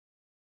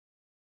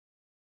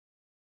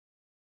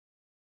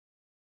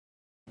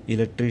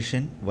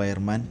Electrician,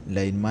 wireman,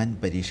 lineman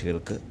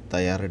പരീക്ഷകൾക്ക്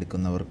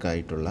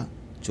തയ്യാറെടുക്കുന്നവർക്കായിട്ടുള്ള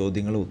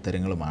ചോദ്യങ്ങളും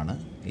ഉത്തരങ്ങളുമാണ്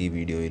ഈ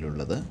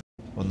വീഡിയോയിലുള്ളത്.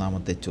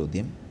 ഒന്നാമത്തെ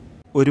ചോദ്യം: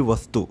 ഒരു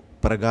വസ്തു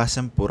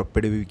പ്രകാശം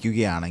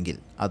പുറപ്പെടുവിക്കുകയാണെങ്കിൽ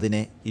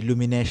അതിനെ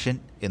ഇലുമിനേഷൻ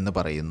എന്ന്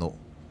പറയുന്നു.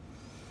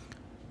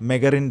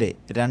 മെഗറിൻ്റെ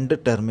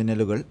 2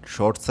 ടെർമിനലുകൾ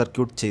ഷോർട്ട്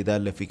സർക്യൂട്ട്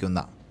ചെയ്താൽ ലഭിക്കുന്ന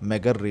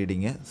മെഗർ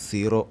റീഡിംഗ്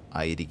 0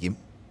 ആയിരിക്കും.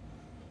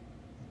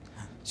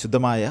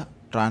 ശുദ്ധമായ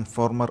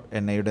ട്രാൻസ്ഫോർമർ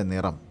എണ്ണയുടെ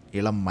നിറം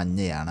ഇളം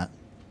മഞ്ഞയാണ്.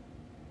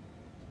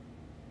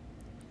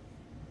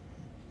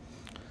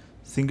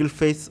 സിംഗിൾ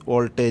ഫേസ്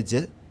വോൾട്ടേജ്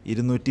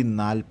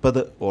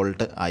 240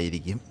 വോൾട്ട്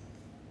ആയിരിക്കും.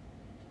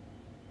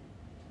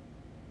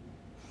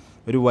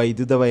 ഒരു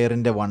വൈദ്യുത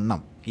വയറിൻ്റെ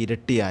വണ്ണം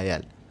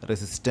ഇരട്ടിയായാൽ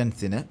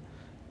റെസിസ്റ്റൻസിന്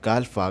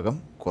 1/4 ഭാഗം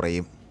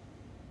കുറയും.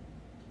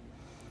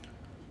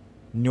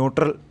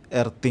 ന്യൂട്രൽ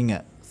എർത്തിങ്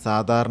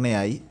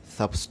സാധാരണയായി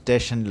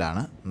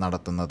സബ്സ്റ്റേഷനിലാണ്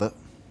നടത്തുന്നത്.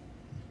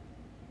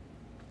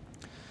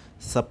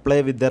 സപ്ലൈ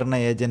വിതരണ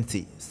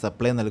ഏജൻസി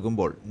സപ്ലൈ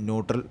നൽകുമ്പോൾ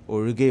ന്യൂട്രൽ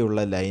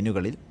ഒഴികെയുള്ള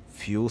ലൈനുകളിൽ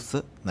ഫ്യൂസ്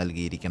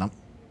നൽകിയിരിക്കണം.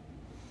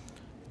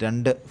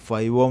 2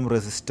 5 ഓം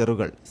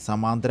റെസിസ്റ്ററുകൾ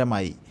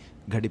സമാന്തരമായി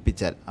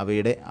ഘടിപ്പിച്ചാൽ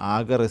അവയുടെ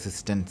ആകെ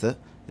റെസിസ്റ്റൻസ്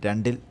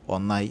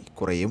 1/2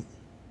 കുറയും.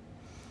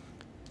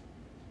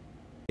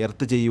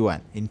 എർത്ത്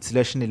ചെയ്യുവാൻ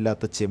ഇൻസുലേഷൻ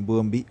ഇല്ലാത്ത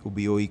ചെമ്പുകമ്പി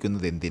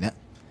ഉപയോഗിക്കുന്നതെന്തിന്?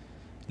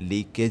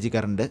 ലീക്കേജ്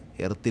കറണ്ട്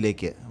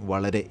എർത്തിലേക്ക്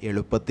വളരെ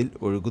എളുപ്പത്തിൽ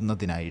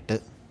ഒഴുകുന്നതിനായിട്ട്.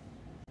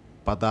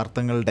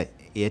 പദാർത്ഥങ്ങളുടെ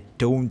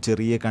ഏറ്റവും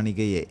ചെറിയ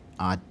കണികയെ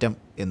ആറ്റം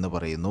എന്ന്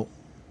പറയുന്നു.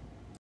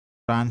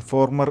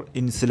 ട്രാൻസ്ഫോർമർ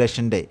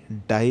ഇൻസുലേഷൻ്റെ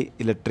ഡൈ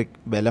ഇലക്ട്രിക്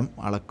ബലം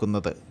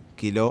അളക്കുന്നത്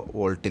kilo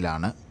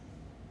വോൾട്ടിലാണ്.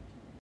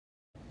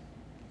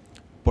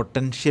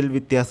 Potential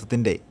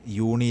വ്യത്യാസത്തിൻ്റെ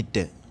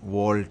unit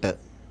volt.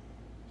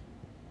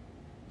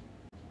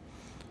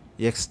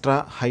 Extra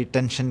high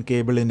tension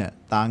കേബിളിന്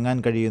താങ്ങാൻ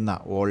കഴിയുന്ന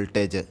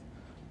വോൾട്ടേജ്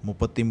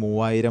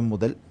 33,000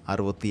 മുതൽ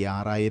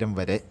 66,000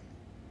 വരെ.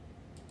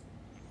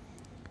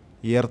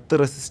 എർത്ത്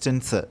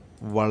റെസിസ്റ്റൻസ്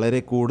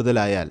വളരെ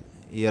കൂടുതലായാൽ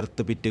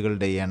എർത്ത്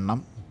പിറ്റുകളുടെ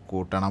എണ്ണം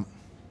കൂട്ടണം.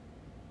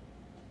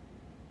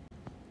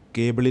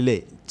 കേബിളിലെ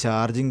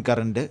ചാർജിംഗ്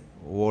കറണ്ട്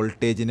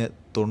വോൾട്ടേജിന്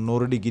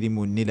 90 ഡിഗ്രി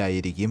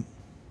മുന്നിലായിരിക്കും.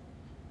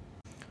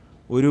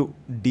 ഒരു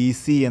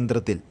DC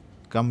യന്ത്രത്തിൽ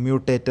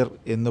കമ്മ്യൂട്ടേറ്റർ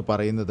എന്ന്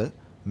പറയുന്നത്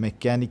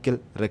മെക്കാനിക്കൽ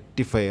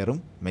റെക്ടിഫയറും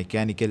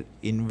മെക്കാനിക്കൽ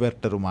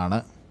ഇൻവെർട്ടറുമാണ്.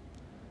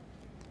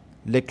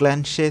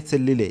 ലെക്ലാൻഷെ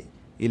സെല്ലിലെ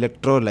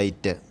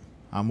ഇലക്ട്രോലൈറ്റ്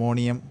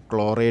അമോണിയം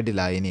ക്ലോറൈഡ്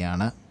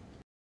ലായനിയാണ്.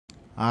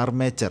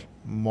 ആർമേച്ചർ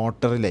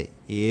മോട്ടറിലെ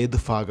ഏത്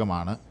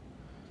ഭാഗമാണ്?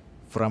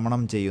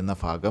 ഭ്രമണം ചെയ്യുന്ന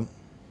ഭാഗം.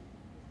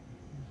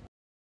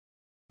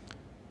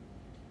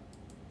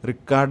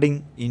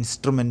 റിക്കാർഡിംഗ്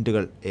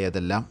ഇൻസ്ട്രുമെൻറ്റുകൾ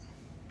ഏതെല്ലാം?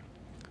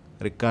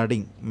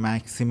 റിക്കാർഡിംഗ്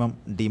maximum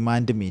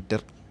demand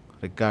metre,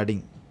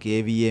 റിക്കാർഡിംഗ്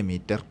KVA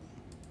metre.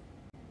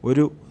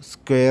 ഒരു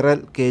squirrel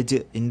cage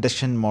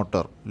induction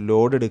motor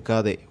load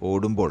എടുക്കാതെ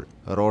ഓടുമ്പോൾ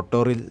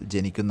റോട്ടോറിൽ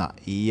ജനിക്കുന്ന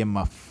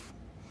EMF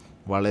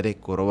വളരെ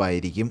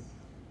കുറവായിരിക്കും.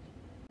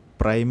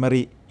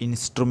 പ്രൈമറി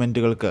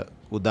ഇൻസ്ട്രുമെൻറ്റുകൾക്ക്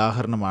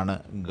ഉദാഹരണമാണ്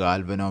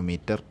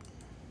ഗാൽവനോമീറ്റർ.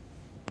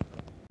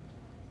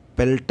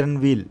 പെൽട്ടൺ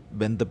വീൽ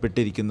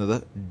ബന്ധപ്പെട്ടിരിക്കുന്നത്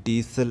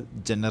ഡീസൽ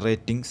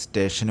ജനറേറ്റിംഗ്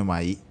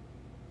സ്റ്റേഷനുമായി.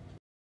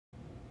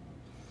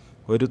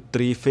 ഒരു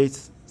 3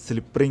 face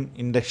slip ring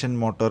induction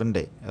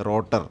മോട്ടോറിൻ്റെ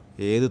rotor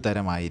ഏത്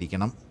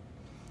തരമായിരിക്കണം?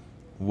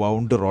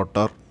 Wound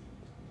rotor.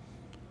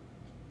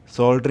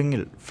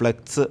 സോൾഡറിങ്ങിൽ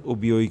ഫ്ലെക്സ്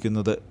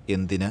ഉപയോഗിക്കുന്നത്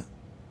എന്തിന്?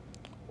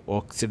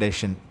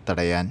 ഓക്സിഡേഷൻ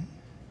തടയാൻ.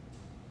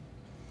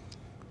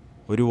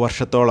 ഒരു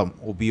വർഷത്തോളം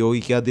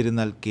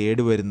ഉപയോഗിക്കാതിരുന്നാൽ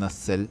കേടുവരുന്ന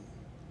cell?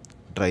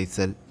 Dry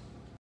cell.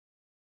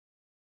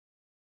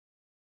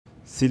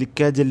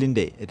 Silica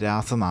ജെല്ലിൻ്റെ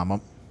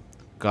രാസനാമം?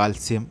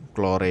 Calcium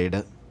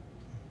chloride.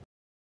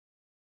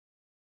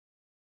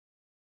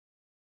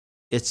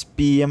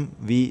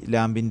 HPMV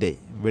ലാമ്പിൻ്റെ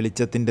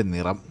വെളിച്ചത്തിൻ്റെ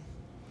നിറം?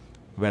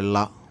 വെള്ള.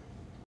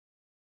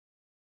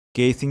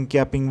 കേസിംഗ്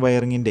ക്യാപ്പിംഗ്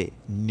വയറിങ്ങിൻ്റെ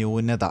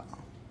ന്യൂനത?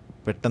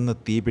 പെട്ടെന്ന്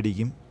തീ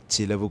പിടിക്കും,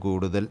 ചിലവ്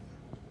കൂടുതൽ.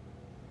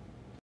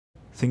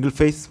 സിംഗിൾ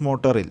ഫേസ്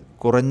മോട്ടോറിൽ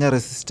കുറഞ്ഞ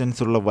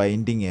റെസിസ്റ്റൻസ് ഉള്ള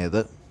വൈൻഡിങ്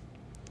ഏത്?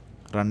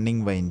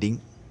 Running winding.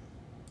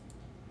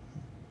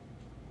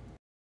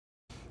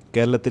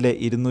 കേരളത്തിലെ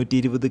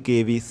 220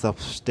 kV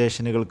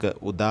സബ്സ്റ്റേഷനുകൾക്ക്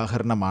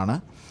ഉദാഹരണമാണ്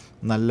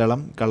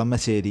നല്ലളം,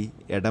 കളമശ്ശേരി,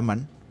 എടമൺ,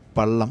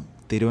 പള്ളം,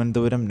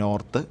 തിരുവനന്തപുരം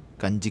നോർത്ത്,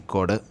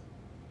 കഞ്ചിക്കോട്.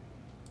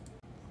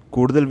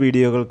 കൂടുതൽ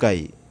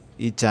വീഡിയോകൾക്കായി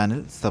ഈ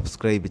ചാനൽ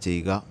സബ്സ്ക്രൈബ്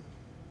ചെയ്യുക.